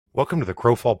Welcome to the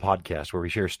Crowfall Podcast, where we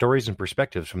share stories and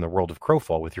perspectives from the world of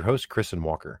Crowfall with your hosts, Chris and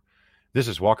Walker. This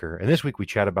is Walker, and this week we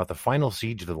chat about the final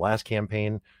siege of the last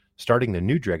campaign, starting the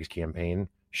new Dregs campaign,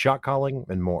 shot calling,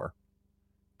 and more.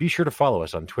 Be sure to follow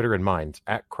us on Twitter and Minds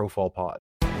at CrowfallPod.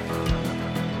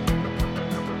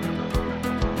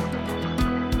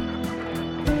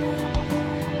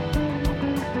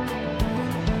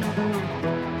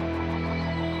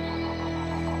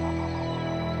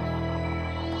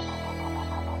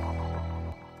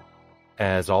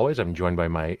 As always, I'm joined by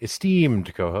my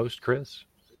esteemed co-host, Chris.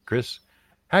 Chris,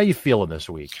 how you feeling this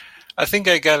week? I think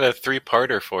I got a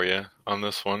three-parter for you on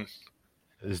this one.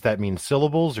 Does that mean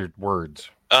syllables or words?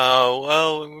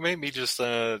 Well, maybe just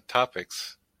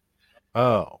topics.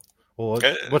 Oh, well,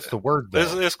 what's the word, though?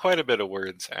 There's quite a bit of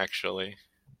words, actually.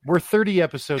 We're 30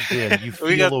 episodes in. You feel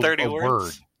we got 30 a words?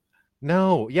 Word.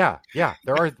 No, yeah.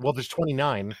 There are, there's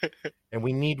 29, and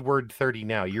we need word 30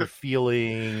 now. You're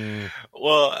feeling...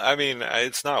 Well, I mean,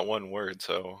 it's not one word,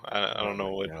 so I don't know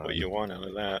what you want out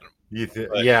of that.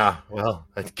 Yeah, well,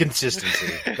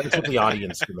 consistency. That's what the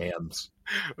audience demands.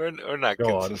 We're not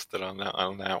consistent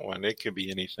on that one. It could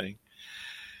be anything.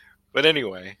 But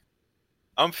anyway,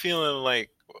 I'm feeling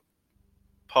like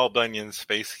Paul Bunyan's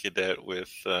Space Cadet with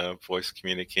voice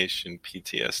communication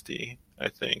PTSD, I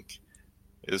think.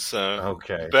 Is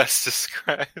okay. Best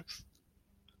describes.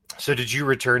 So did you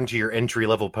return to your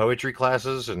entry-level poetry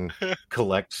classes and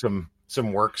collect some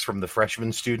works from the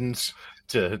freshman students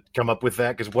to come up with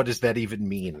that? Because what does that even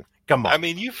mean? Come on. I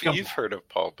mean, you've heard of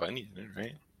Paul Bunyan,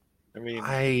 right? I mean,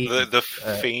 the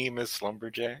famous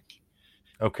lumberjack.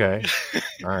 Okay.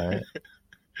 All right.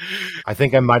 I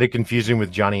think I might have confused him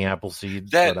with Johnny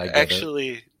Appleseed. That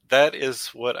is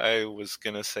what I was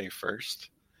going to say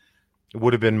first. It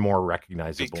would have been more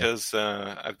recognizable. Because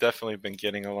I've definitely been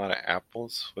getting a lot of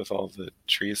apples with all the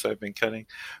trees I've been cutting.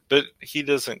 But he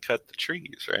doesn't cut the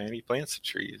trees, right? He plants the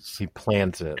trees. He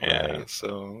plants it, yeah, right?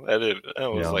 So I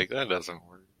was like, that doesn't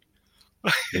work.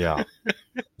 Yeah.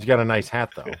 He's got a nice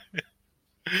hat, though.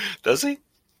 Does he?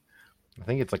 I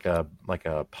think it's like a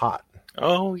pot.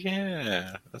 Oh,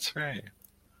 yeah. That's right.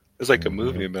 There's like a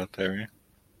movie about that,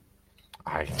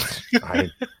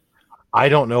 right? I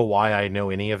don't know why I know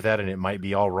any of that, and it might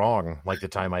be all wrong. Like the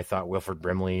time I thought Wilford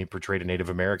Brimley portrayed a Native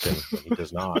American, but he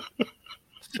does not.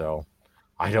 So,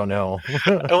 I don't know.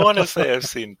 I want to say I've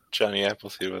seen Johnny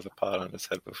Appleseed with a pot on his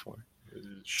head before.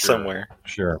 Somewhere.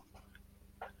 Sure.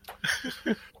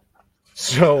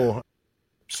 So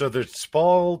there's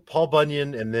Paul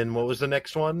Bunyan, and then what was the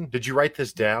next one? Did you write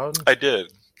this down? I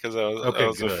did, because I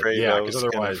was afraid I was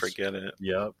going to forget it.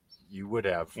 Yep. You would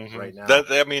have right now.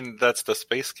 That's the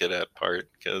Space Cadet part,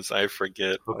 because I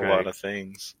forget a lot of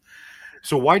things.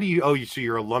 So why do you? So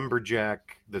you're a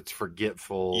lumberjack that's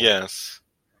forgetful. Yes.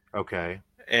 Okay.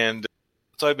 And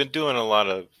so I've been doing a lot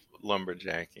of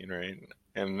lumberjacking, right?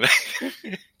 And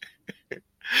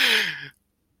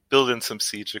building some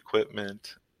siege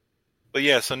equipment. But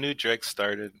yeah, so new Dreg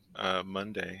started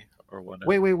Monday or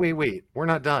whatever. Wait. We're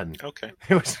not done. Okay.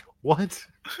 It was what?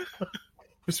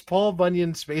 Was Paul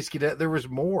Bunyan Space Cadet? There was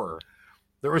more.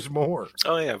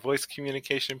 Oh yeah, voice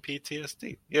communication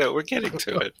PTSD. Yeah, we're getting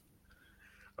to it.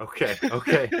 Okay.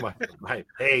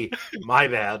 My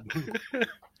bad.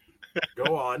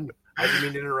 Go on. I didn't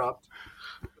mean to interrupt.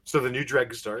 So the new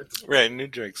Dreg starts. Right, new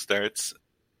Dreg starts,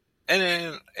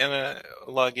 and I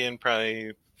log in probably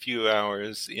a few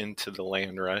hours into the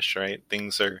land rush. Right,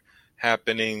 things are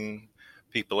happening.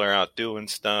 People are out doing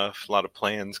stuff. A lot of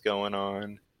plans going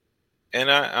on. And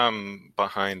I'm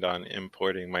behind on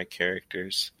importing my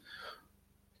characters.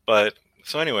 But,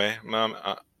 so anyway,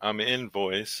 I'm in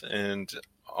voice, and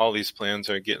all these plans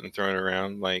are getting thrown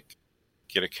around, like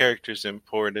get a characters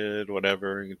imported,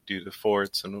 whatever, do the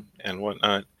forts and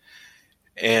whatnot.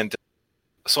 And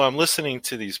so I'm listening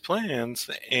to these plans,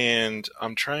 and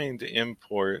I'm trying to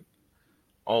import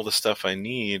all the stuff I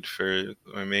need for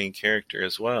my main character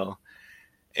as well.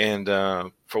 And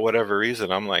for whatever reason,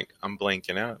 I'm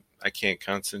blanking out. I can't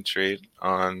concentrate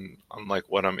on like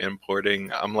what I'm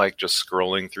importing. I'm like just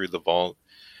scrolling through the vault.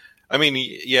 I mean,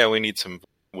 yeah, we need some,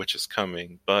 which is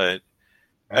coming, but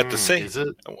at the same, is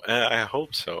it? I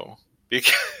hope so.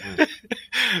 Because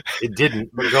it didn't,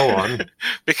 but go on.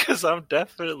 Because I'm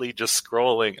definitely just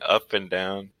scrolling up and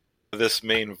down this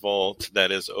main vault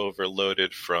that is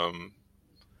overloaded from,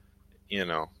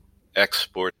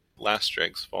 export Last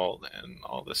Dregs vault and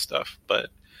all this stuff.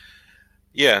 But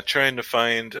yeah, trying to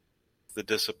find the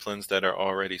disciplines that are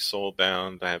already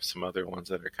soul-bound. I have some other ones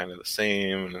that are kind of the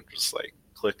same, and I'm just like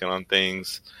clicking on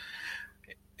things,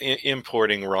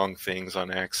 importing wrong things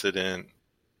on accident,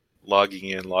 logging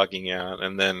in, logging out,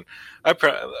 and then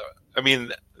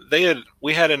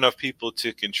we had enough people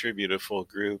to contribute a full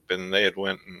group, and they had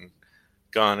went and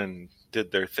gone and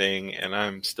did their thing, and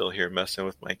I'm still here messing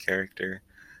with my character.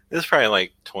 It was probably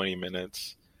like 20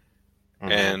 minutes.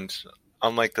 Mhm. And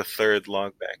on like the third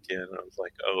log back in, I was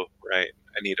like, oh, right,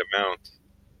 I need a mount.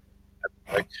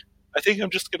 Like, I think I'm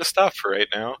just going to stop for right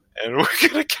now, and we're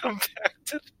going to come back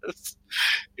to this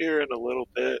here in a little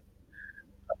bit.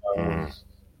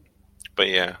 But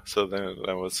yeah, so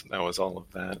that was all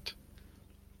of that.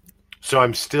 So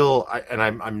I'm still,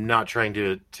 I'm not trying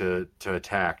to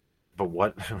attack, but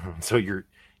what? So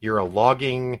you're a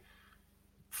logging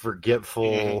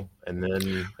forgetful, and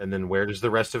then where does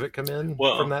the rest of it come in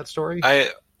from that story?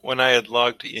 When I had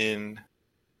logged in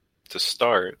to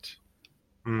start,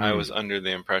 I was under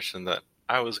the impression that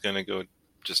I was going to go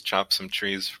just chop some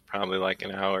trees for probably like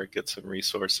an hour, get some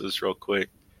resources real quick.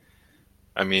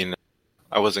 I mean,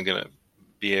 I wasn't going to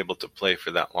be able to play for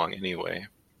that long anyway.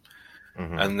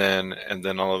 And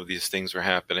then all of these things were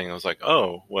happening. I was like,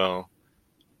 oh, well,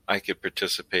 I could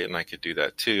participate and I could do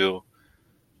that too.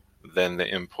 Then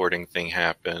the importing thing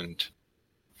happened.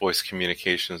 Voice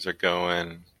communications are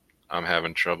going. I'm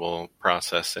having trouble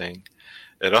processing.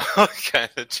 It all kind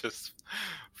of just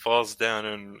falls down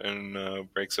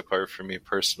and breaks apart for me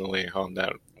personally on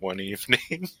that one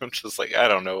evening. I'm just like, I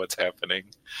don't know what's happening.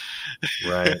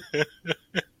 Right.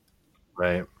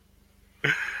 Right.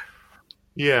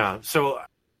 Yeah. So,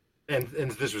 and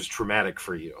this was traumatic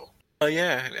for you.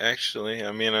 Yeah, actually.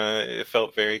 I mean, it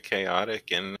felt very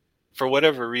chaotic, and for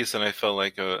whatever reason, I felt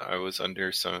like I was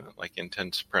under some like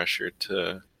intense pressure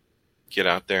to get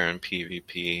out there in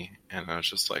PvP, and I was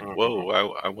just like,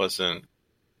 whoa, I wasn't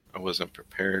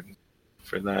prepared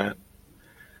for that,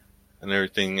 and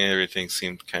everything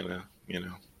seemed kind of,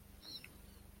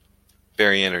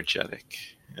 very energetic,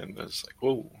 and I was like,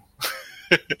 whoa.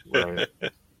 Right.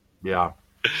 Yeah.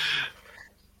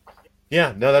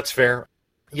 Yeah, no, that's fair.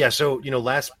 Yeah, so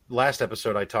last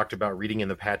episode I talked about reading in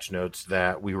the patch notes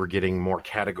that we were getting more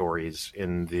categories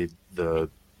in the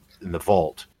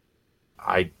vault.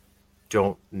 I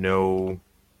don't know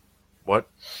what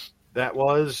that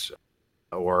was,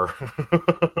 or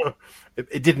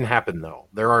it didn't happen though.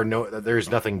 There's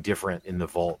nothing different in the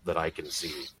vault that I can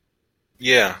see.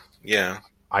 Yeah.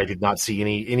 I did not see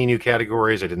any new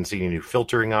categories. I didn't see any new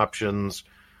filtering options.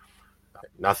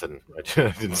 Nothing. I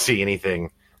didn't see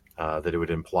anything that it would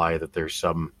imply that there's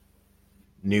some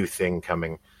new thing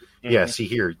coming. Yeah, see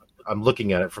here, I'm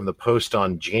looking at it from the post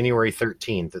on January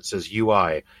 13th. It says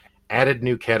UI, added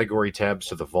new category tabs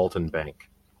to the Vault and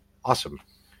Bank. Awesome.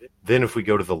 Then if we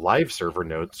go to the live server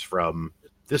notes from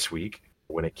this week,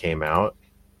 when it came out,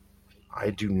 I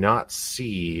do not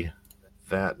see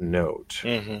that note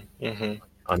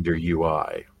under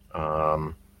UI.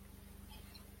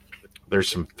 There's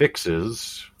some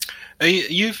fixes.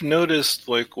 You've noticed,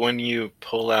 like, when you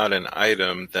pull out an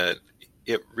item that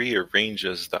it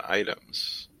rearranges the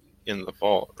items in the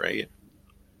vault, right?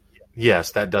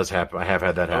 Yes, that does happen. I have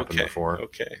had that happen before.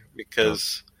 Okay,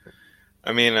 because,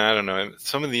 I mean, I don't know.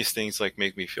 Some of these things, like,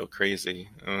 make me feel crazy.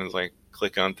 I was like,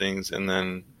 click on things, and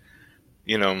then,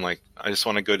 I'm like, I just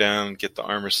want to go down, get the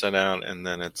armor set out, and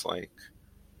then it's like,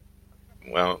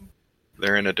 well,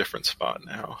 they're in a different spot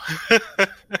now.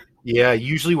 Yeah,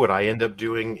 usually what I end up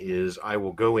doing is I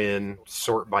will go in,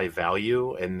 sort by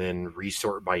value, and then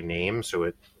resort by name, so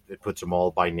it puts them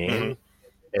all by name.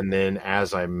 And then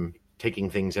as I'm taking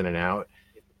things in and out,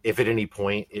 if at any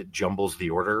point it jumbles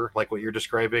the order, like what you're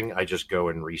describing, I just go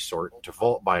and resort to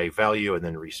vault by value and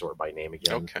then resort by name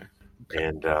again. Okay.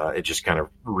 And it just kind of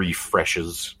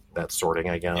refreshes that sorting,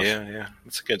 I guess. Yeah.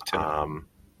 That's a good tip.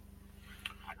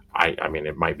 I mean,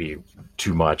 it might be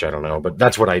too much. I don't know. But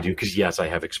that's what I do because, yes, I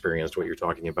have experienced what you're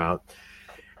talking about.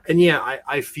 And, yeah,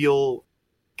 I feel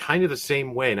kind of the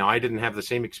same way. Now, I didn't have the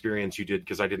same experience you did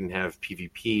because I didn't have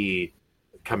PvP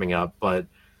coming up. But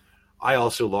I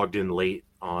also logged in late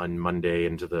on Monday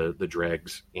into the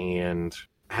dregs and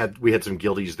we had some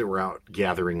guildies that were out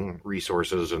gathering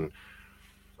resources. And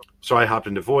so I hopped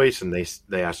into voice and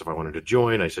they asked if I wanted to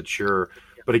join. I said, sure.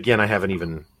 But, again, I haven't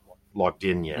even logged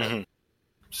in yet.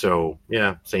 So,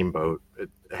 yeah, same boat. It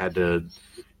had to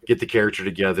get the character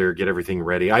together, get everything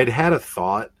ready. I'd had a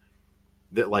thought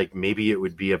that, like, maybe it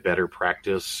would be a better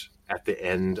practice at the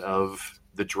end of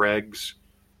the dregs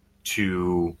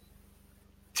to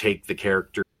take the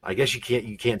character. I guess you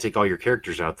can't take all your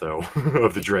characters out, though,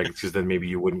 of the dregs, because then maybe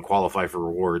you wouldn't qualify for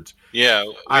rewards. Yeah,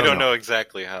 I don't know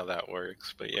exactly how that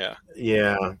works, but yeah.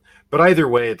 Yeah, but either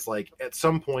way, it's like, at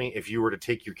some point, if you were to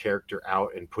take your character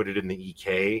out and put it in the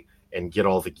EK and get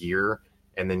all the gear,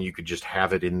 and then you could just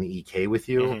have it in the EK with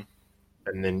you,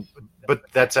 and then, but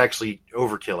that's actually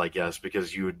overkill, I guess,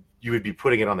 because you would be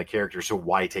putting it on the character. So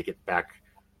why take it back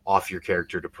off your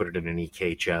character to put it in an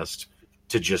EK chest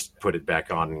to just put it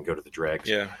back on and go to the dregs?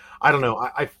 Yeah. I don't know.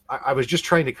 I was just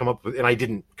trying to come up with, and I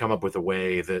didn't come up with a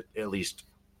way that at least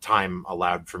time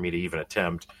allowed for me to even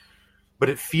attempt. But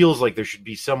it feels like there should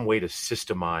be some way to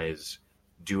systemize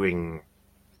doing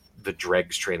the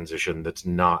dregs transition that's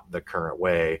not the current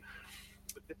way.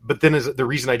 But then, the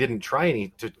reason I didn't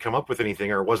try to come up with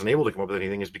anything, or wasn't able to come up with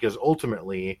anything, is because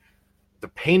ultimately the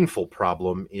painful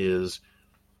problem is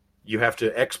you have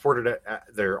to export it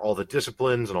all the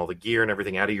disciplines and all the gear and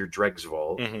everything out of your dregs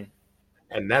vault,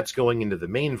 and that's going into the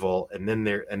main vault, and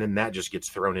then that just gets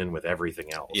thrown in with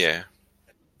everything else. Yeah,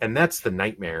 and that's the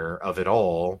nightmare of it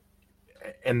all.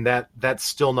 And that's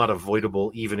still not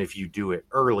avoidable. Even if you do it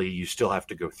early, you still have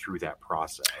to go through that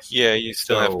process. Yeah, you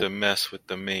still have to mess with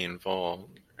the main vault,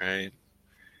 right?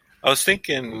 I was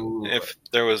thinking if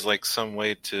there was like some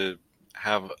way to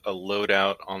have a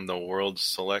loadout on the world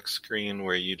select screen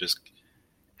where you just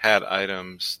had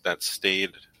items that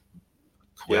stayed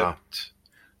equipped. Yeah.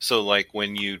 So like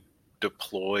when you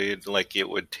deployed, like it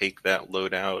would take that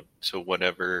loadout to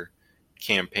whatever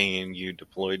campaign you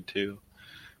deployed to.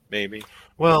 Maybe.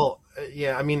 Well,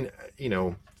 yeah, I mean,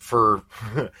 for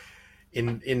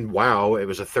in WoW, it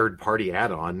was a third-party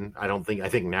add-on. I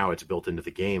think now it's built into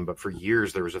the game, but for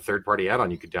years there was a third-party add-on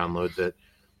you could download that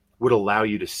would allow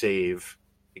you to save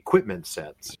equipment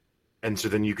sets. And so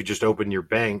then you could just open your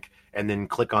bank and then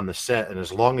click on the set, and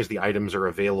as long as the items are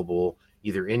available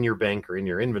either in your bank or in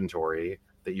your inventory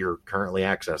that you're currently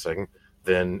accessing,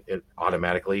 then it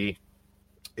automatically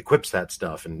equips that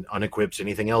stuff and unequips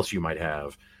anything else you might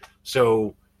have.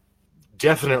 So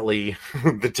definitely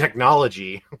the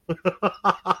technology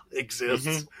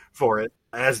exists for it,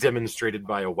 as demonstrated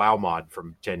by a WoW mod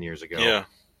from 10 years ago. Yeah.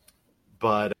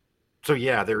 But so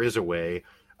yeah, there is a way.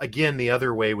 Again, the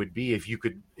other way would be if you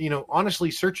could,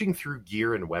 honestly, searching through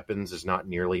gear and weapons is not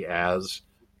nearly as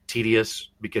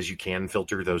tedious because you can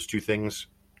filter those two things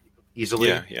easily.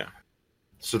 Yeah.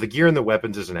 So the gear and the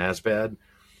weapons isn't as bad.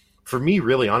 For me,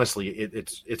 really, honestly,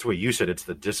 it's what you said. It's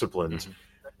the disciplines,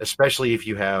 especially if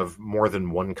you have more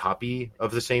than one copy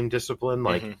of the same discipline.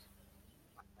 Like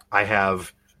I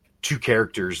have two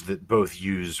characters that both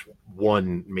use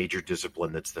one major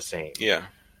discipline that's the same. Yeah.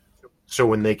 So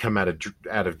when they come out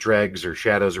of dregs or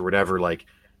shadows or whatever, like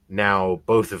now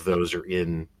both of those are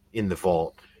in the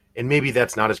vault. And maybe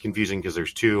that's not as confusing because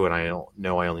there's two, and I don't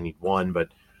know I only need one, but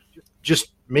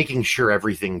just making sure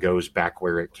everything goes back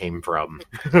where it came from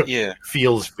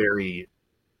feels very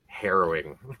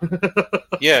harrowing.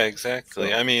 Yeah,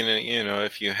 exactly. So, I mean,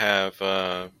 if you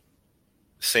have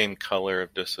same color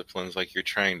of disciplines, like you're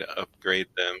trying to upgrade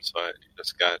them, so I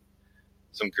just got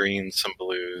some greens, some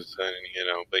blues, and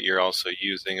but you're also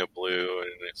using a blue,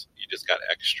 and you just got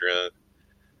extra,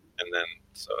 and then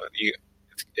so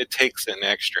it takes an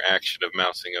extra action of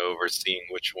mousing over, seeing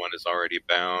which one is already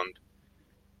bound.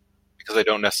 Because I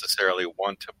don't necessarily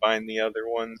want to bind the other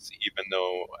ones, even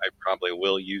though I probably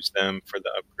will use them for the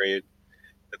upgrade.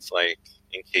 It's like,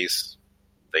 in case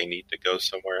they need to go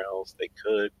somewhere else, they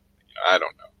could. I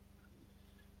don't know.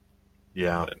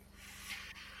 Yeah. But,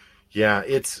 yeah,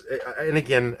 and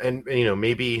again,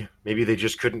 maybe they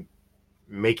just couldn't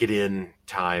make it in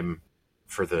time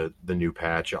for the new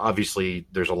patch. Obviously,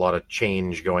 there's a lot of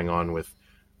change going on with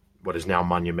what is now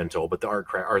Monumental, but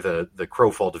the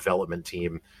Crowfall development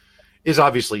team is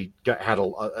obviously had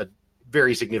a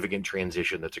very significant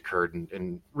transition that's occurred,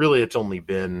 and really it's only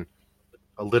been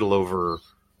a little over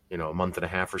a month and a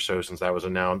half or so since that was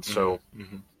announced. So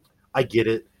I get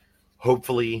it.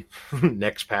 Hopefully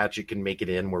next patch it can make it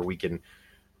in where we can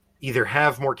either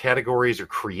have more categories or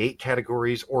create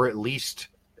categories, or at least,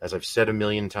 as I've said a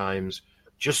million times,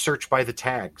 just search by the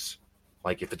tags.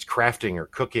 Like if it's crafting or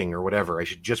cooking or whatever, I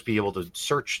should just be able to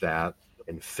search that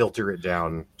and filter it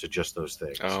down to just those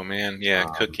things. Oh man, yeah,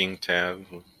 cooking tab.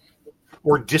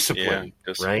 Or discipline,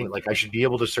 right? Like I should be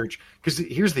able to search, because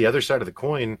here's the other side of the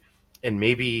coin, and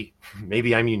maybe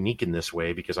I'm unique in this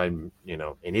way because I'm,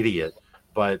 an idiot,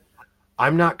 but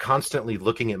I'm not constantly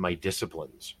looking at my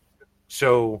disciplines.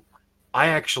 So I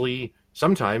actually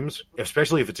sometimes,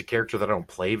 especially if it's a character that I don't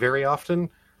play very often,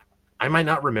 I might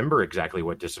not remember exactly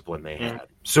what discipline they had.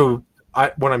 So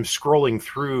when I'm scrolling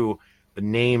through, the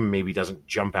name maybe doesn't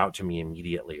jump out to me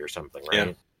immediately or something, right?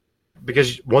 Yeah.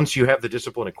 Because once you have the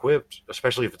discipline equipped,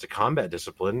 especially if it's a combat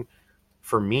discipline,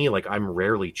 for me, like I'm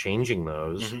rarely changing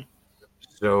those.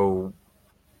 So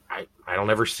I don't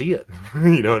ever see it.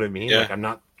 You know what I mean? Yeah. Like I'm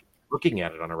not looking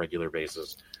at it on a regular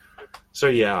basis. So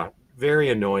yeah, very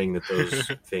annoying that those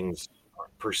things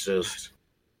persist.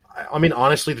 I mean,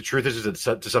 honestly, the truth is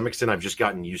that to some extent I've just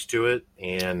gotten used to it,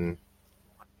 and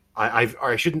I've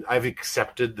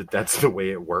accepted that that's the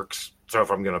way it works. So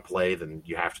if I'm going to play, then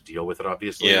you have to deal with it,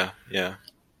 obviously. Yeah, yeah.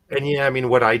 And yeah, I mean,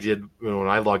 what I did when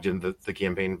I logged into the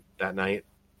campaign that night,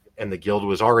 and the guild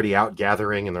was already out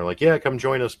gathering, and they're like, "Yeah, come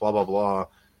join us," blah blah blah.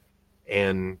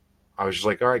 And I was just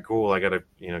like, "All right, cool. I got to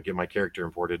get my character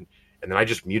imported," and then I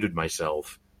just muted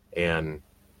myself, and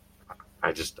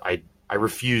I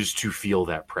refuse to feel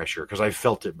that pressure because I've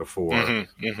felt it before, and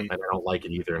I don't like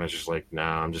it either. And I was just like,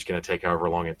 nah, I'm just going to take however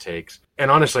long it takes.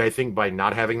 And honestly, I think by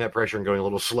not having that pressure and going a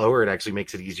little slower, it actually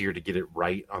makes it easier to get it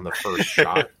right on the first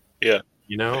shot. Yeah.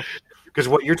 Because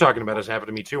what you're talking about has happened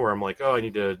to me too, where I'm like, oh, I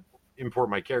need to import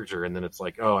my character, and then it's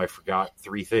like, oh, I forgot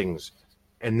 3 things,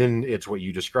 and then it's what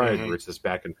you described, where it's this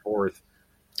back and forth.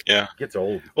 Yeah, it gets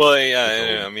old. Well,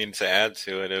 yeah, I mean, to add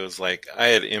to it, it was like I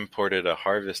had imported a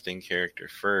harvesting character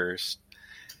first,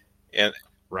 and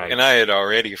I had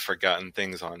already forgotten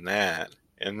things on that,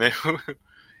 and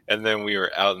then we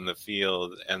were out in the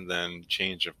field, and then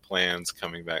change of plans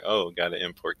coming back. Oh, got to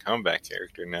import combat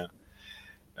character now,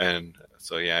 and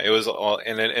so yeah, it was all,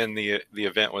 and the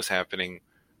event was happening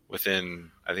within,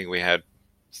 I think we had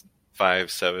 5,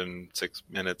 7, 6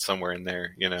 minutes somewhere in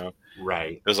there.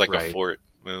 Right. It was like a fort.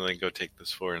 We go take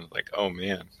this fort, and like, oh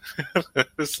man,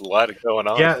 there's a lot going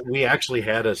on. Yeah, we actually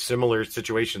had a similar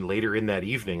situation later in that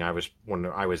evening. When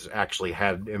I was actually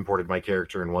had imported my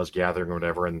character and was gathering or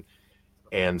whatever,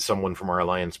 and someone from our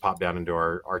alliance popped down into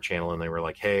our channel, and they were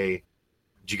like, "Hey,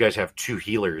 do you guys have 2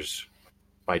 healers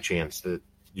by chance that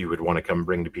you would want to come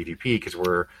bring to PvP? Because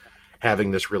we're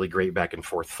having this really great back and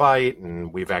forth fight,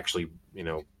 and we've actually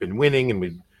been winning,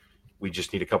 and we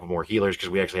just need a couple more healers because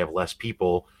we actually have less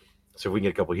people." So if we can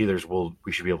get a couple of healers,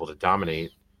 we should be able to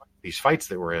dominate these fights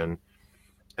that we're in.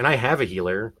 And I have a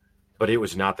healer, but it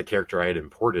was not the character I had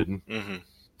imported. And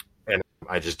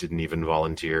I just didn't even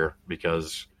volunteer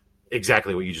because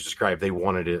exactly what you just described. They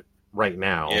wanted it right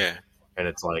now. Yeah. And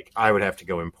it's like I would have to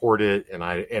go import it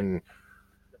and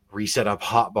reset up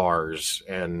hotbars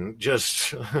and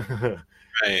just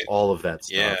all of that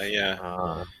stuff.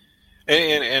 Yeah.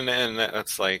 And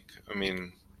that's like, I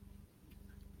mean,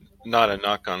 not a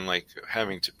knock on like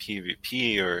having to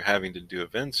PvP or having to do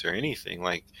events or anything.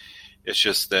 Like, it's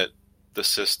just that the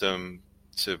system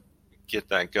to get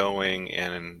that going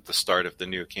and the start of the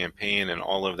new campaign and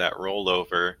all of that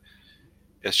rollover,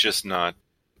 it's just not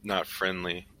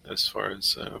friendly as far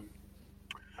as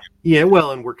yeah,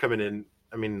 well, and we're coming in,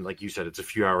 I mean, like you said, it's a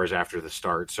few hours after the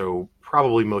start, so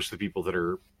probably most of the people that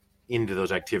are into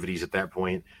those activities at that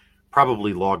point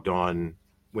probably logged on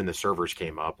when the servers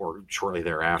came up or shortly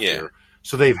thereafter. Yeah.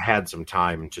 So they've had some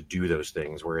time to do those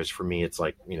things. Whereas for me, it's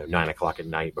like, 9:00 at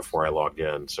night before I logged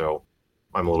in. So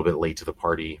I'm a little bit late to the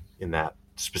party in that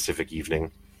specific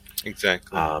evening.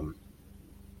 Exactly.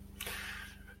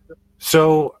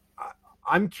 So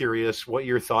I'm curious what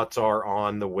your thoughts are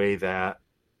on the way that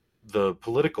the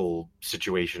political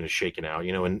situation is shaken out,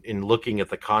 in looking at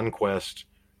the conquest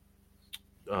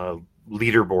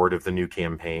leaderboard of the new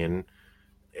campaign,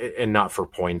 and not for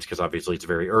points because obviously it's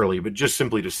very early, but just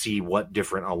simply to see what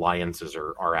different alliances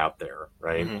are out there,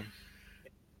 right?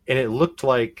 And it looked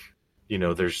like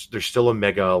there's still a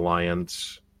mega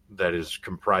alliance that is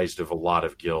comprised of a lot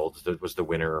of guilds that was the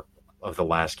winner of the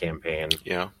last campaign.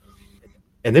 Yeah.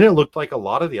 And then it looked like a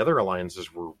lot of the other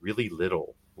alliances were really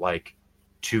little, like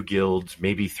 2 guilds,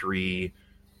 maybe 3,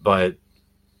 but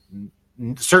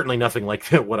certainly nothing like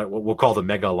what we'll call the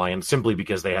mega alliance, simply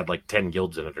because they had like 10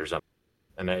 guilds in it or something.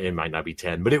 And it might not be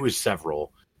 10, but it was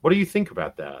several. What do you think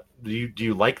about that? Do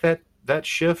you like that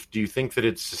shift? Do you think that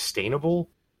it's sustainable?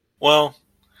 Well,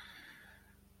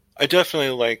 I definitely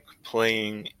like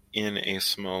playing in a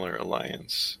smaller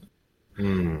alliance.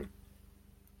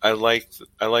 I like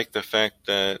the fact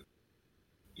that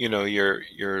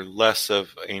you're less of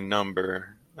a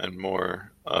number and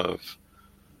more of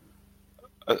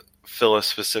fill a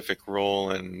specific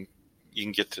role, and you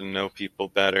can get to know people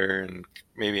better and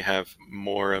maybe have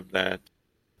more of that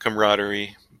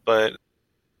camaraderie. But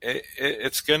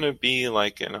it's going to be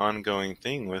like an ongoing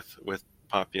thing with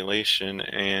population,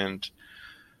 and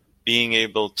being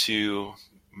able to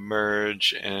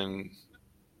merge and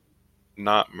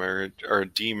not merge or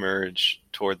demerge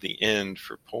toward the end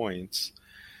for points.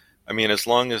 I mean, as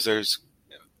long as there's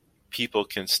people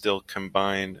can still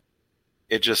combine,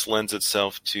 it just lends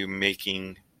itself to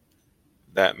making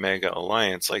that mega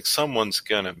alliance. Like, someone's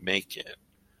gonna make it.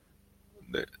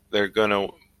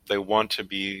 They want to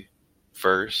be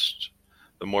first.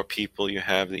 The more people you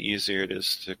have, the easier it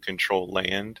is to control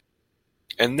land.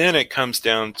 And then it comes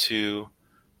down to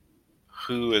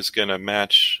who is going to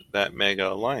match that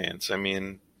mega alliance? I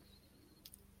mean,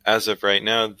 as of right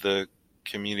now, the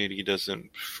community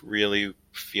doesn't really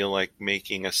feel like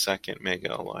making a second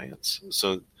mega alliance.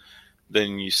 So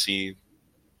then you see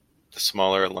the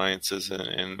smaller alliances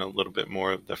and a little bit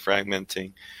more of the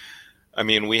fragmenting. I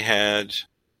mean, we had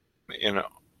in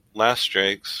last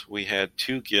strikes, we had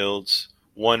 2 guilds,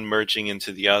 one merging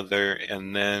into the other,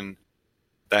 and then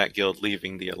that guild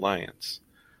leaving the alliance.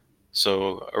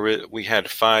 So we had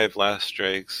 5 last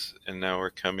strikes, and now we're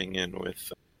coming in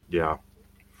with yeah.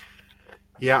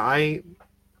 I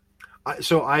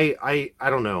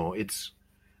don't know.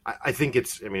 I think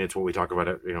it's, I mean, it's what we talk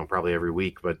about, probably every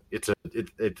week, but it's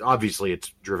obviously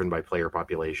it's driven by player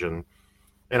population.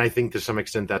 And I think to some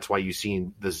extent that's why you see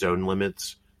the zone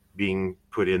limits being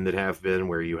put in that have been,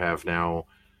 where you have now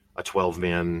a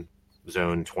 12-man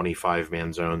zone,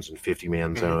 25-man zones, and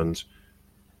 50-man zones.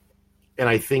 And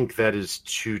I think that is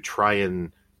to try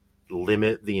and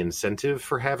limit the incentive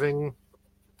for having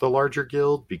the larger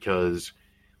guild, because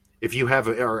if you have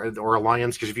or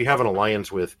alliance, because if you have an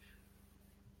alliance with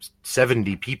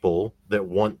 70 people that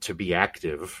want to be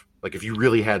active, like if you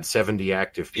really had 70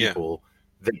 active people,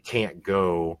 they can't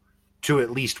go to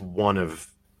at least one of,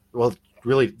 well,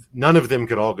 really none of them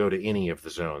could all go to any of the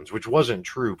zones, which wasn't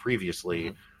true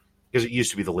previously, because it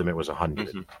used to be the limit was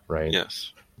 100, right?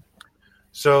 Yes.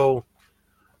 So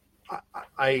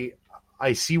I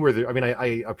see where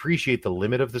I appreciate the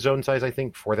limit of the zone size, I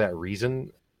think, for that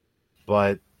reason,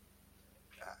 but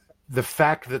the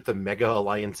fact that the Mega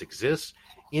Alliance exists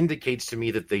indicates to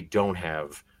me that they don't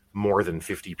have more than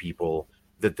 50 people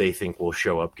that they think will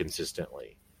show up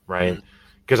consistently, right?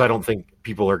 Because I don't think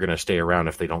people are going to stay around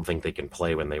if they don't think they can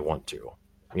play when they want to.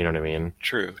 You know what I mean?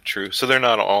 True. So they're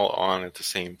not all on at the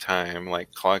same time,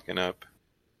 like clogging up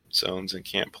zones and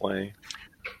can't play.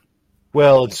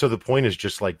 Well, so the point is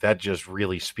just like that just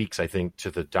really speaks, I think,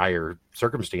 to the dire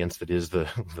circumstance that is the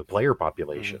player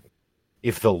population.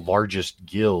 If the largest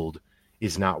guild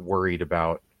is not worried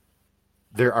about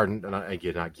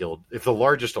if the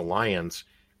largest alliance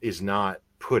is not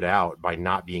put out by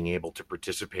not being able to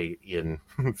participate in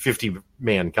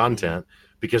 50-man content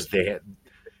because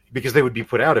they would be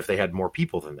put out if they had more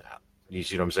people than that. You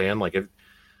see what I'm saying? Like,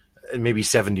 maybe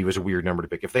 70 was a weird number to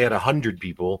pick. If they had 100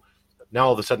 people, now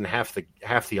all of a sudden half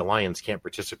the alliance can't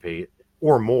participate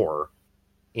or more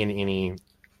in any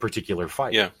particular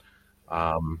fight. Yeah.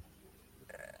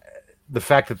 The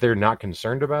fact that they're not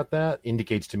concerned about that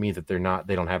indicates to me that they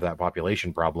don't have that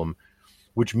population problem,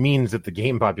 which means that the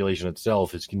game population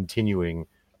itself is continuing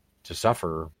to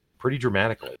suffer pretty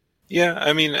dramatically. Yeah,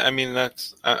 I mean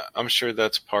that's I'm sure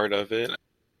that's part of it.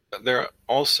 There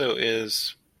also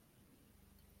is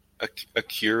a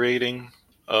curating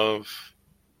of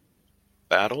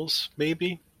battles,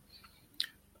 maybe.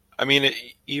 I mean,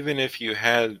 even if you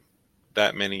had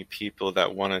that many people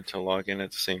that wanted to log in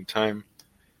at the same time,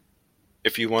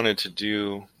 if you wanted to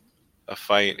do a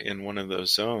fight in one of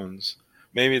those zones,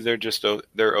 maybe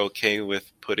they're okay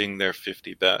with putting their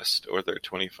 50 best or their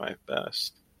 25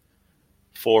 best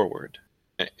forward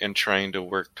and trying to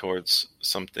work towards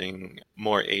something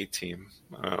more A-team,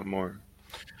 more.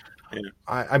 Yeah.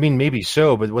 I mean, maybe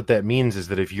so, but what that means is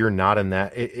that if you're not in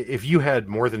that, if you had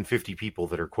more than 50 people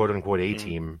that are quote unquote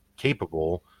A-team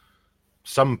capable,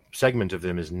 some segment of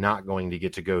them is not going to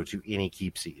get to go to any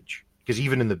keep siege. Because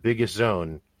even in the biggest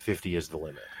zone, 50 is the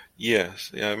limit. Yes,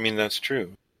 yeah, I mean that's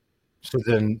true. So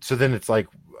then it's like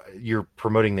you're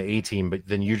promoting the A-team, but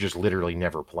then you're just literally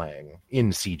never playing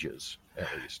in sieges, at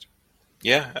least.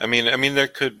 Yeah, I mean there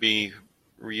could be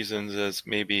reasons as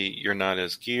maybe you're not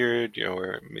as geared,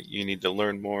 or you need to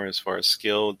learn more as far as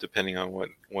skill, depending on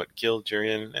what guild you're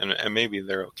in, and maybe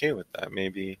they're okay with that.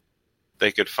 Maybe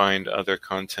they could find other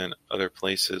content, other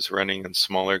places, running in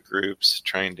smaller groups,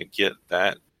 trying to get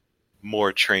that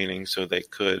more training so they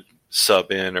could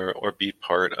sub in or be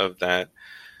part of that.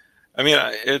 I mean,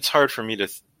 it's hard for me to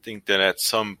think that at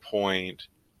some point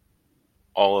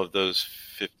all of those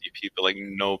 50 people, like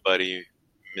nobody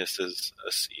misses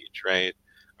a siege, right?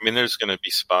 I mean, there's going to be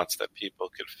spots that people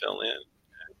could fill in.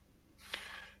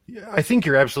 Yeah, I think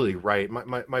you're absolutely right.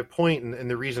 My point, and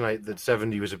the reason that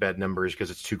 70 was a bad number is because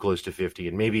it's too close to 50,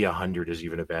 and maybe 100 is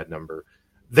even a bad number.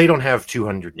 They don't have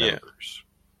 200 members,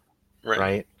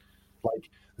 right? Like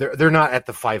they're not at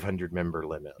the 500 member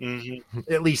limit,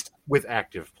 at least with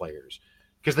active players,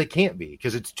 because they can't be,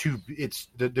 because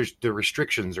the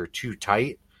restrictions are too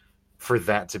tight for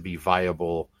that to be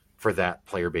viable for that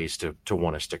player base to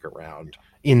want to stick around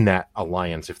in that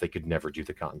alliance if they could never do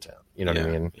the content. You know what I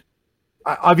mean?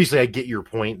 obviously I get your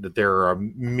point that there are a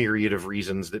myriad of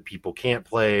reasons that people can't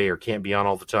play or can't be on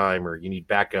all the time, or you need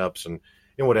backups and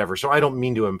whatever. So I don't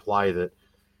mean to imply that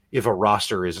if a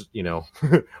roster is,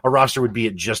 a roster would be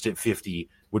just at 50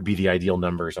 would be the ideal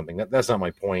number or something. That's not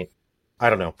my point. I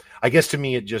don't know. I guess to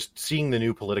me, it just seeing the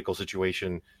new political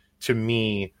situation to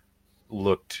me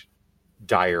looked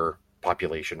dire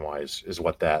population wise is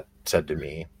what that said to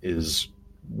me is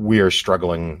we are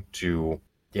struggling to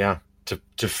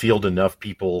field enough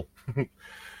people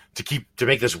to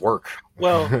make this work.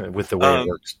 Well, with the way it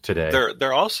works today.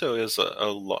 There also is a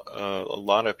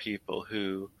lot of people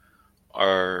who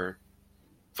are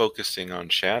focusing on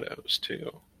shadows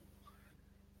too,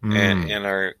 and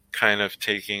are kind of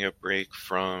taking a break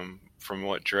from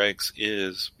what Dregs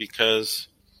is, because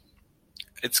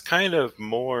it's kind of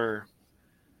more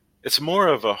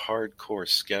of a hardcore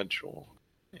schedule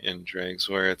in Dregs,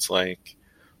 where it's like,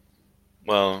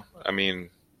 well, I mean,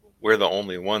 we're the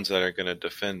only ones that are going to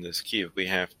defend this keep. We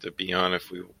have to be on if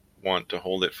we want to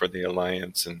hold it for the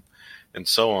Alliance and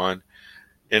so on.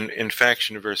 In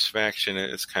faction versus faction,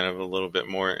 it's kind of a little bit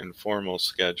more informal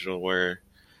schedule where,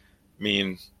 I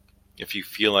mean, if you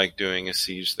feel like doing a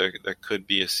siege, there could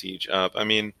be a siege up. I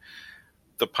mean,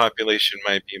 the population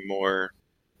might be more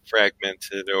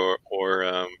fragmented or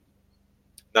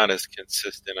not as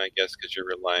consistent, I guess, because you're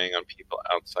relying on people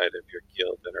outside of your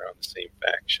guild that are on the same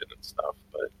faction and stuff.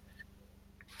 But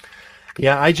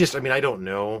yeah, I don't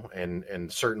know, and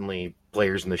certainly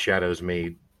players in the shadows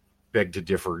may beg to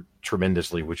differ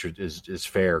tremendously, which is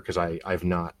fair because I've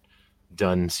not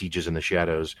done sieges in the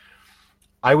shadows.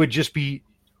 I would just be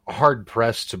hard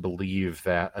pressed to believe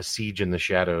that a siege in the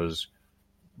shadows,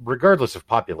 regardless of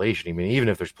population, I mean, even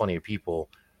if there's plenty of people,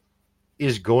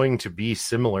 is going to be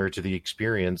similar to the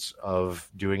experience of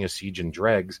doing a siege in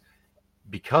Dregs,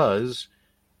 because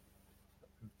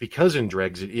in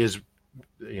Dregs it is,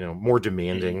 more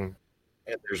demanding,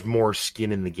 and there's more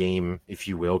skin in the game, if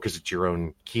you will, because it's your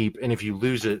own keep, and if you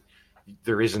lose it,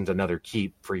 there isn't another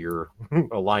keep for your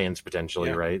alliance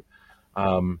potentially, right?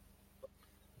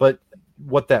 But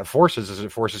what that forces is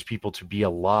it forces people to be a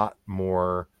lot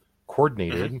more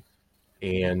coordinated,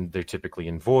 and they're typically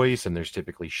in voice, and there's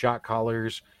typically shot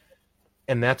callers,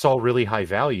 and that's all really high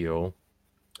value.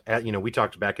 We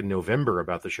talked back in November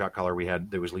about the shot caller we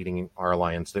had that was leading our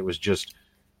alliance that was just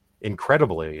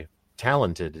incredibly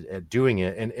talented at doing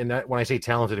it. And that, when I say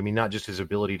talented, I mean not just his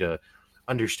ability to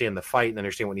understand the fight and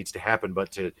understand what needs to happen,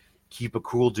 but to keep a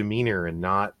cool demeanor and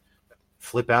not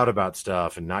flip out about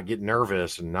stuff and not get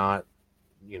nervous and not,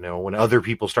 when other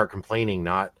people start complaining,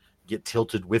 not get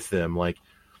tilted with them. Like,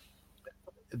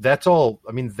 that's all.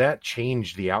 I mean, that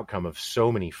changed the outcome of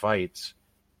so many fights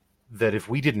that if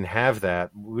we didn't have that,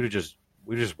 we would just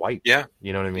wiped. Yeah.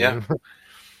 You know what I mean? Yeah.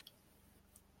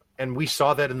 And we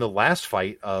saw that in the last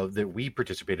fight that we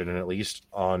participated in, at least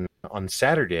on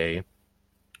Saturday.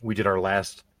 We did our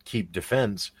last keep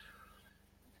defense,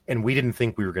 and we didn't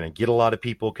think we were going to get a lot of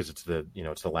people because it's the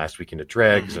last weekend of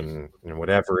Dregs and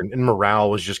whatever. And morale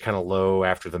was just kind of low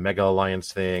after the Mega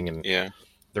Alliance thing. And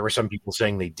there were some people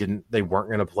saying they weren't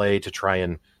going to play to try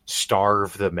and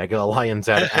starve the Mega Alliance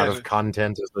out of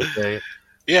content, as they say.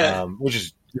 Yeah. Which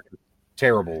is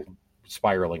terrible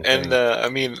spiraling and thing. I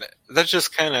mean, that's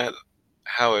just kind of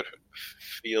how it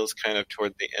feels kind of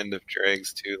toward the end of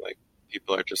Dregs too. Like,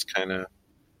 people are just kind of,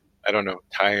 I don't know,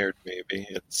 tired maybe.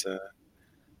 It's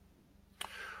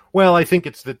well, I think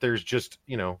it's that there's just,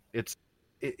 it's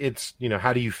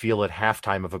how do you feel at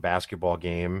halftime of a basketball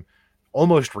game,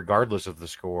 almost regardless of the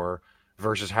score,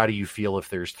 versus how do you feel if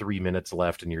there's 3 minutes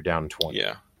left and you're down 20?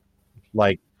 Yeah.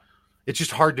 Like, it's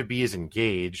just hard to be as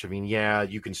engaged. I mean, yeah,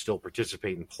 you can still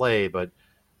participate and play, but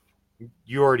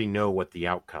you already know what the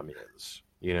outcome is,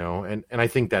 and I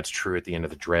think that's true at the end of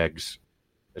the Dregs,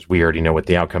 as we already know what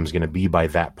the outcome is going to be by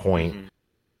that point.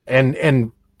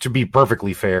 And to be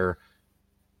perfectly fair,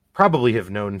 probably have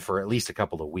known for at least a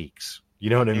couple of weeks. You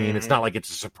know what I mean? It's not like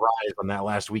it's a surprise on that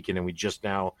last weekend and we just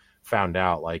now found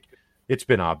out. Like, it's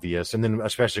been obvious. And then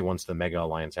especially once the Mega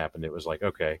Alliance happened, it was like,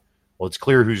 okay, well, it's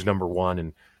clear who's number one.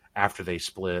 And after they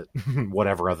split,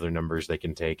 whatever other numbers they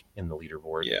can take in the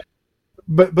leaderboard. Yeah.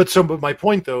 But my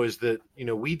point though is that,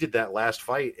 we did that last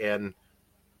fight, and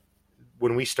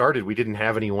when we started, we didn't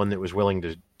have anyone that was willing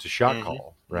to shot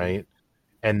call, right?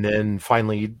 And then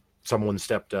finally someone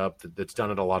stepped up that's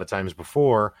done it a lot of times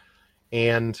before,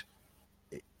 and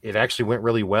it actually went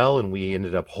really well, and we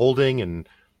ended up holding and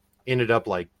ended up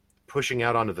like pushing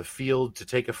out onto the field to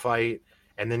take a fight,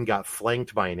 and then got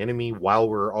flanked by an enemy while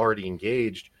we're already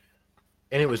engaged.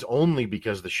 And it was only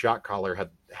because the shot caller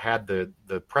had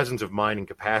the presence of mind and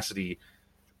capacity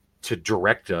to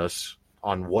direct us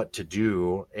what to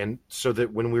do, and so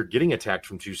that when we were getting attacked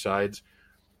from two sides,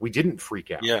 we didn't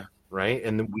freak out. Yeah. Right.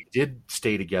 And then we did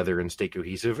stay together and stay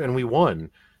cohesive, and we won,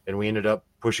 and we ended up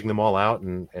pushing them all out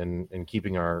and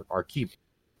keeping our keep.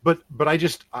 But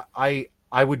I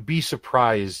would be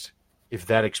surprised if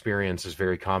that experience is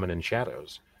very common in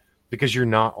Shadows, because you're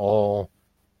not all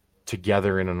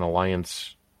together in an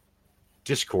alliance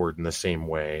Discord in the same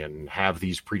way and have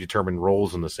these predetermined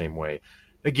roles in the same way.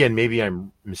 Again, maybe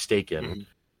I'm mistaken,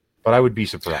 but I would be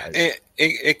surprised.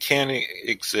 It can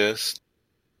exist.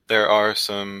 There are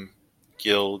some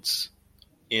guilds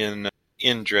in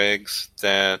dregs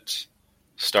that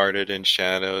started in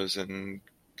Shadows and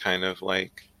kind of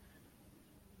like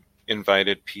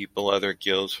invited people, other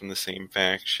guilds from the same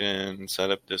faction, set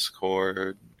up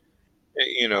Discord,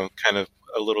 kind of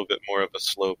a little bit more of a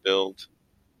slow build,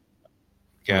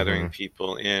 gathering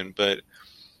people in. But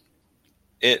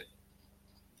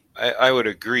I would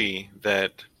agree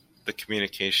that the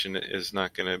communication is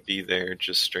not going to be there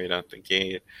just straight out the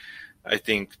gate. I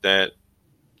think that,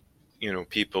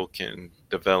 people can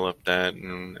develop that,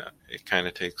 and it kind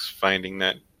of takes finding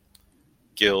that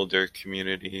guild or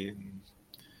community and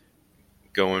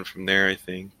going from there, I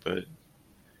think. But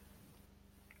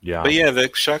yeah,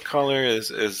 the shot caller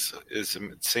is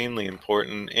insanely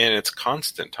important, and it's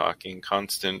constant talking,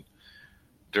 constant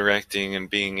directing, and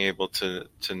being able to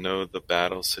know the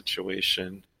battle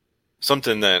situation.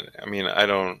 Something that,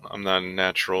 I'm not a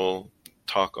natural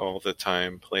talk all the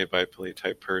time, play-by-play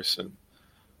type person.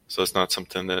 So it's not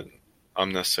something that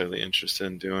I'm necessarily interested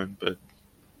in doing, but...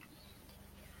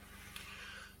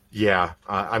 Yeah,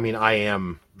 I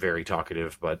am very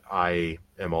talkative, but I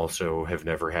am also have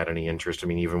never had any interest.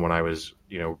 Even when I was,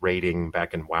 raiding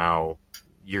back in WoW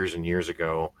years and years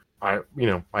ago, I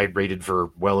raided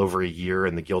for well over a year,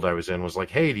 and the guild I was in was like,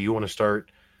 hey, do you want to start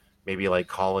maybe like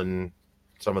calling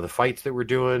some of the fights that we're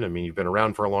doing? You've been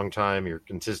around for a long time, you're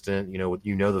consistent,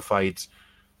 you know the fights,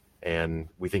 and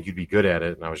we think you'd be good at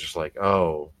it. And I was just like,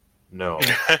 oh, no,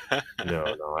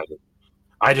 no,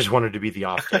 I just wanted to be the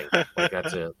off tank. Like,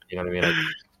 that's it. You know what I mean?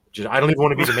 I don't even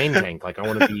want to be the main tank. Like, I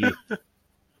wanted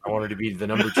to be the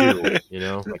number 2,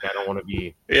 Like, I don't want to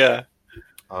be... Yeah.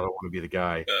 I don't want to be the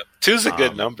guy. 2's a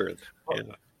good number.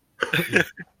 Yeah.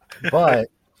 But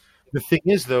the thing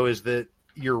is, though, is that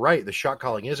you're right. The shot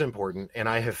calling is important. And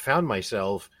I have found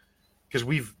myself, because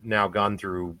we've now gone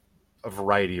through a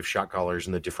variety of shot callers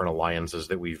in the different alliances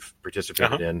that we've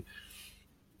participated in.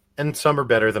 And some are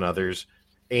better than others.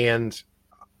 And,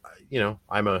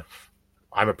 I'm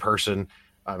a person.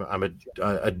 I'm a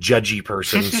judgy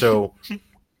person. So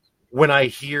when I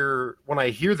hear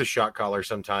the shot caller,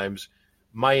 sometimes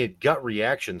my gut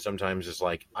reaction sometimes is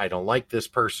like, I don't like this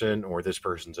person, or this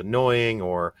person's annoying,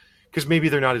 or because maybe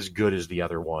they're not as good as the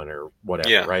other one, or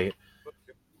whatever, right?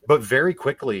 But very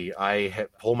quickly, I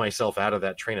pull myself out of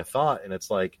that train of thought, and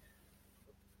it's like,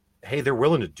 hey, they're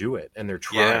willing to do it, and they're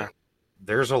trying. Yeah.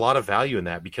 There's a lot of value in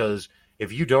that, because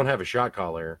if you don't have a shot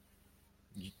caller,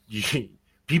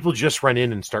 people just run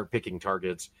in and start picking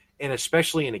targets, and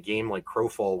especially in a game like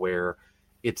Crowfall, where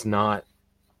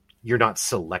you're not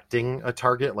selecting a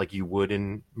target like you would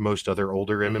in most other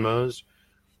older MMOs.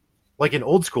 Like in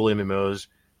old school MMOs,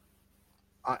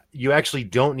 you actually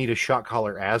don't need a shot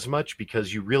caller as much,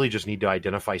 because you really just need to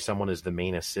identify someone as the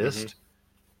main assist,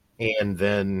 and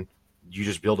then you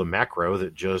just build a macro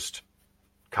that just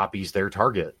copies their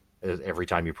target every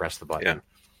time you press the button. Yeah.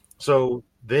 So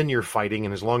then you're fighting,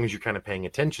 and as long as you're kind of paying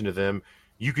attention to them,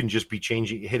 you can just be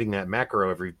hitting that macro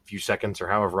every few seconds or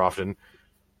however often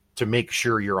to make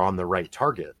sure you're on the right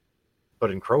target. But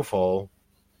in Crowfall,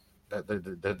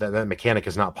 that mechanic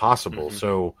is not possible.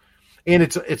 So, and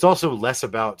it's also less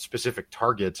about specific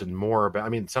targets and more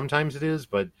about, sometimes it is,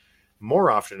 but more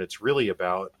often it's really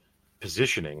about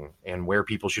positioning and where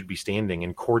people should be standing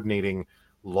and coordinating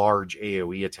large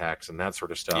AoE attacks and that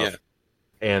sort of stuff. Yeah.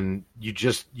 And you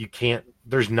can't,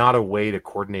 there's not a way to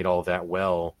coordinate all of that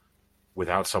well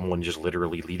without someone just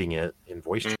literally leading it in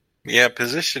voice chat. Yeah,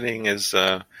 positioning is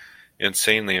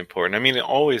insanely important.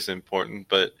 Always important,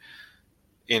 but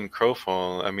in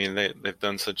Crowfall, they've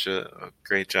done such a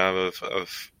great job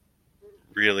of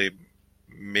really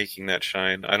making that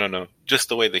shine. I don't know, just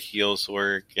the way the heals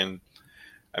work, and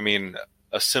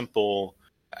a simple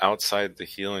outside the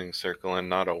healing circle and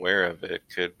not aware of it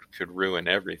could ruin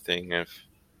everything if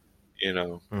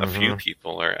a few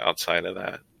people are outside of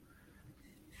that.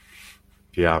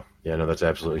 Yeah, no, that's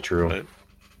absolutely true.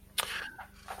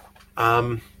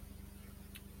 But,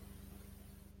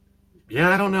 yeah,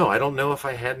 I don't know. I don't know if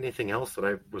I had anything else that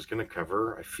I was going to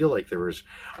cover. I feel like there was.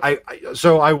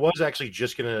 So I was actually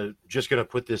just gonna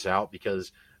put this out,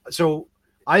 because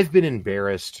I've been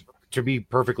embarrassed, to be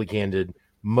perfectly candid,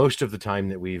 most of the time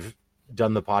that we've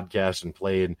done the podcast and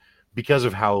played because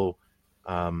of how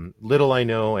little I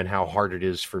know and how hard it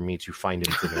is for me to find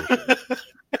information.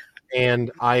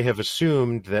 And I have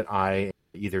assumed that I am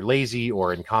either lazy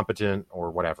or incompetent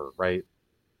or whatever, right?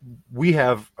 We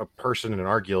have a person in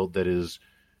our guild that is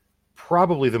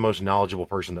probably the most knowledgeable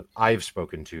person that I've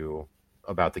spoken to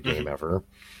about the game ever.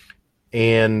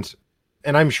 And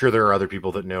I'm sure there are other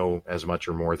people that know as much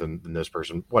or more than this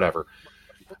person, whatever.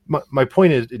 My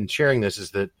point is, in sharing this,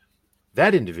 is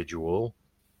that individual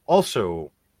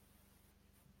also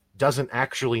doesn't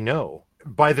actually know.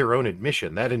 By their own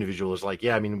admission, that individual is like,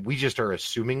 yeah, I mean, we just are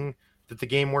assuming that the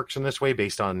game works in this way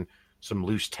based on some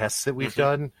loose tests that we've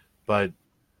done, but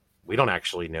we don't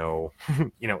actually know,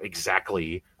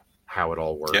 exactly how it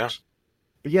all works. Yeah.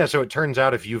 But yeah, so it turns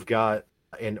out if you've got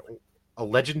a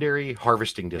legendary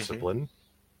harvesting discipline,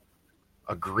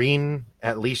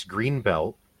 at least green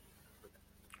belt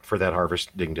for that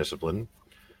harvesting discipline,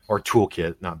 or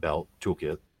toolkit, not belt,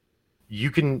 toolkit,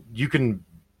 you can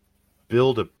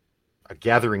build a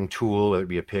gathering tool, whether it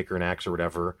be a pick or an axe or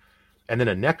whatever, and then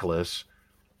a necklace,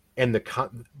 and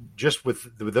just with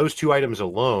those two items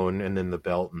alone, and then the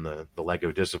belt and the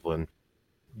Lego discipline,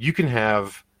 you can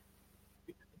have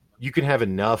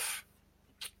enough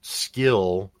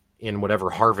skill in whatever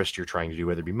harvest you're trying to do,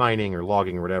 whether it be mining or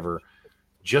logging or whatever,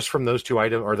 just from those two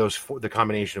items, or the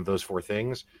combination of those four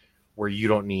things, where you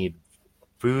don't need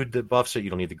food that buffs it, you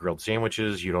don't need the grilled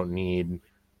sandwiches, you don't need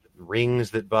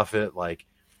rings that buff it. Like,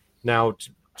 now,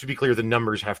 to be clear, the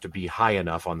numbers have to be high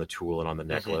enough on the tool and on the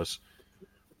necklace.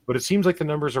 But it seems like the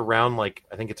number's around, like,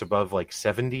 I think it's above like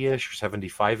 70-ish or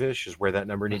 75-ish is where that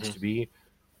number needs to be.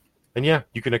 And yeah,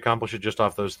 you can accomplish it just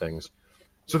off those things.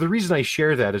 So the reason I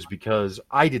share that is because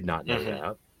I did not know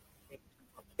that.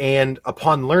 And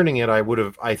upon learning it,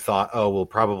 I thought, oh, well,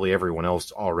 probably everyone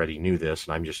else already knew this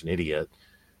and I'm just an idiot.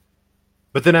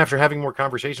 But then after having more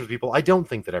conversations with people, I don't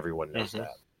think that everyone knows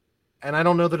that. And I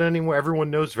don't know that everyone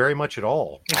knows very much at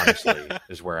all, honestly,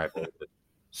 is where I've lived it.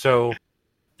 So,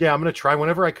 yeah, I'm going to try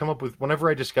whenever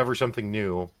I discover something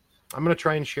new, I'm going to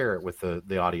try and share it with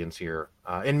the audience here.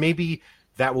 And maybe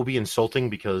that will be insulting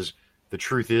because the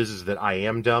truth is that I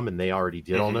am dumb and they already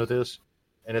did all know this.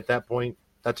 And at that point,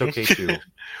 that's okay too.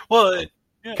 Well,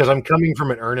 because I'm coming from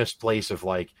an earnest place of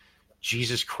like,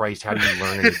 Jesus Christ, how do you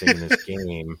learn anything in this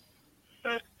game?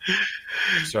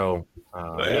 So,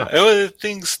 yeah.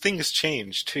 Things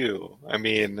change too. I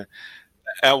mean,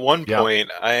 at one point,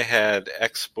 I had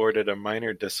exported a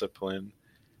minor discipline,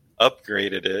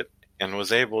 upgraded it, and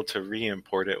was able to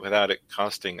re-import it without it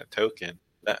costing a token.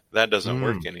 That doesn't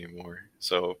work anymore.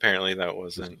 So apparently, that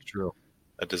wasn't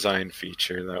a design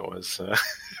feature. That was.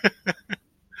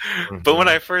 But when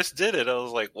I first did it, I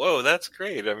was like, "Whoa, that's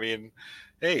great!" I mean,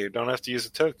 hey, you don't have to use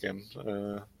a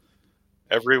token.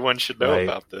 Everyone should know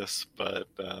about this, but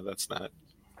that's not.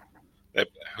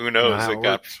 Who knows?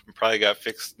 It probably got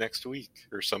fixed next week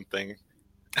or something.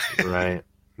 Right.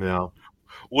 Yeah.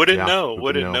 Wouldn't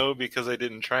know because I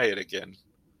didn't try it again.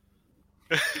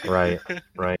 Right.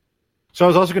 So I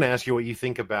was also going to ask you what you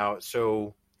think about.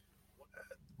 So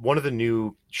one of the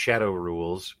new shadow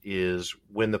rules is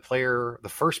when the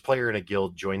first player in a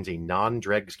guild joins a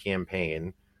non-dregs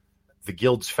campaign, the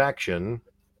guild's faction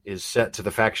is set to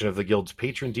the faction of the guild's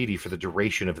patron deity for the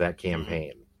duration of that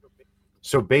campaign.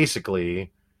 So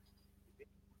basically,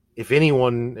 if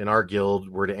anyone in our guild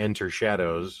were to enter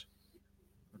Shadows,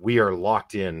 we are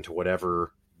locked in to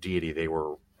whatever deity they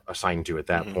were assigned to at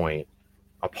that point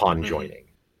upon joining.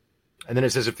 And then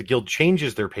it says if the guild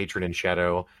changes their patron in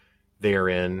Shadow they are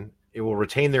in, it will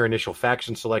retain their initial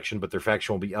faction selection, but their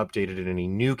faction will be updated in any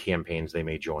new campaigns they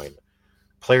may join.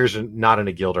 Players not in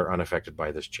a guild are unaffected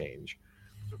by this change.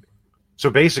 So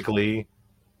basically,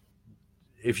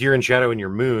 if you're in Shadow and you're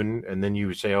Moon, and then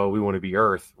you say, oh, we want to be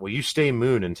Earth, well, you stay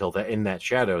Moon in that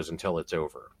Shadows until it's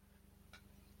over.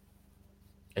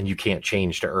 And you can't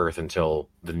change to Earth until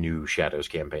the new Shadows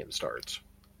campaign starts.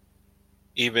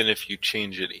 Even if you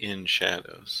change it in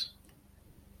Shadows.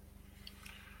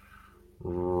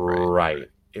 Right.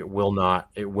 It will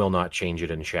not change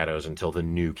it in Shadows until the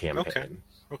new campaign.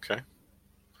 Okay.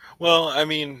 Well, I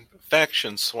mean,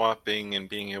 faction swapping and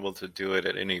being able to do it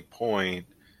at any point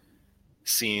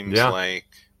seems like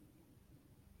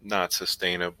not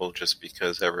sustainable just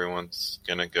because everyone's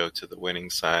going to go to the winning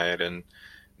side and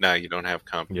now you don't have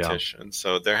competition. Yeah.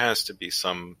 So there has to be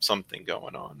something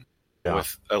going on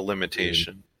with a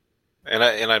limitation. And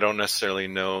I don't necessarily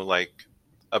know like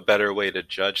a better way to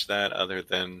judge that other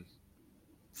than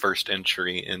first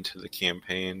entry into the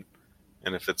campaign.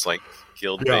 And if it's like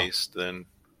guild based, then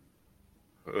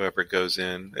whoever goes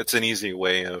in. It's an easy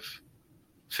way of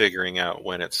figuring out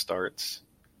when it starts,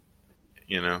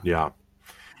 you know? Yeah.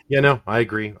 Yeah, no, I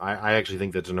agree. I actually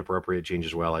think that's an appropriate change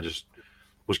as well. I just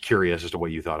was curious as to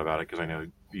what you thought about it, because I know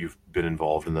you've been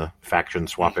involved in the faction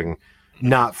swapping,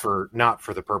 not for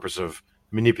the purpose of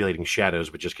manipulating shadows,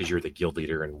 but just because you're the guild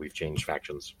leader and we've changed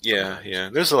factions. Yeah, yeah.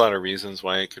 There's a lot of reasons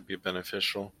why it could be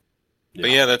beneficial. Yeah.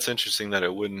 But yeah, that's interesting that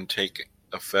it wouldn't take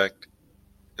effect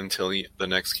until the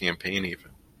next campaign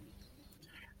even.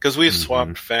 Because we've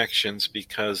swapped factions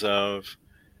because of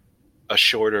a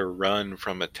shorter run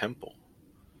from a temple.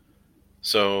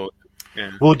 So,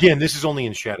 yeah. Well, again, this is only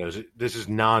in Shadows. This is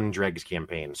non-Dregs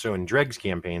campaign. So in Dregs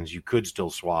campaigns, you could still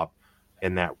swap,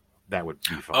 and that would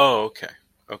be fine. Oh, okay.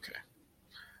 Okay.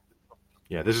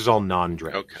 Yeah, this is all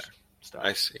non-Dregs stuff.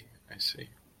 I see.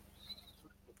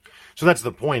 So that's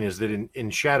the point, is that in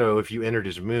Shadow, if you entered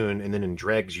as Moon, and then in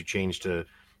Dregs you changed to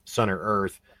Sun or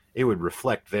Earth, it would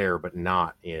reflect there, but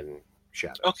not in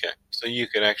Shadow. Okay. So you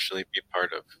could actually be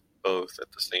part of both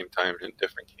at the same time in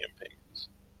different campaigns.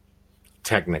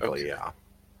 Technically, yeah.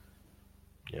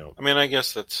 You know. I mean, I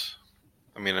guess that's,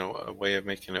 a way of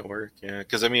making it work, yeah.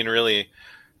 Because, really,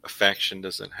 a faction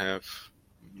doesn't have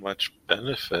much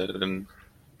benefit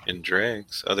in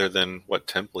Dregs, other than what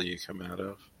temple you come out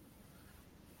of.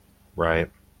 Right.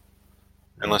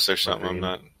 Unless there's something I'm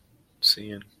not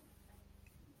seeing.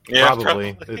 Yeah,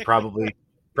 probably. It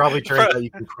probably turns out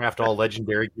you can craft all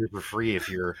legendary gear for free if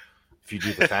you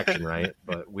do the faction right,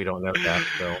 but we don't know that,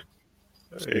 so.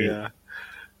 Yeah.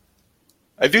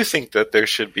 I do think that there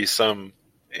should be some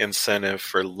incentive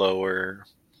for lower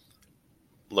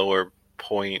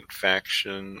point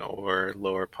faction or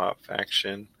lower pop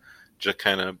faction, to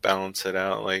kind of balance it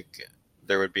out. Like,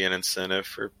 there would be an incentive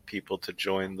for people to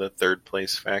join the third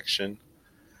place faction,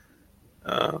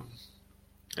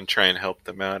 and try and help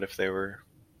them out if they were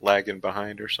lagging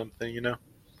behind or something,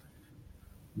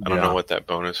 I don't know what that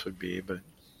bonus would be, but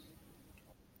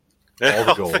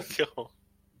all the gold.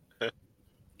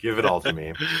 Give it all to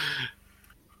me.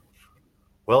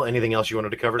 Well, anything else you wanted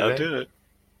to cover today? I'll do it.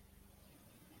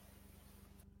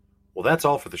 Well, that's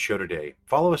all for the show today.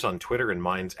 Follow us on Twitter and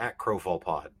mine's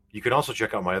 @CrowfallPod. You can also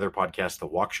check out my other podcast, The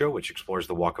Walk Show, which explores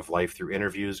the walk of life through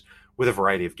interviews with a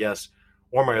variety of guests,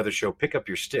 or my other show, Pick Up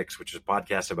Your Sticks, which is a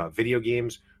podcast about video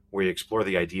games where you explore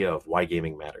the idea of why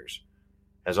gaming matters.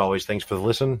 As always, thanks for the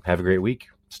listen. Have a great week.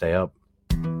 Stay up.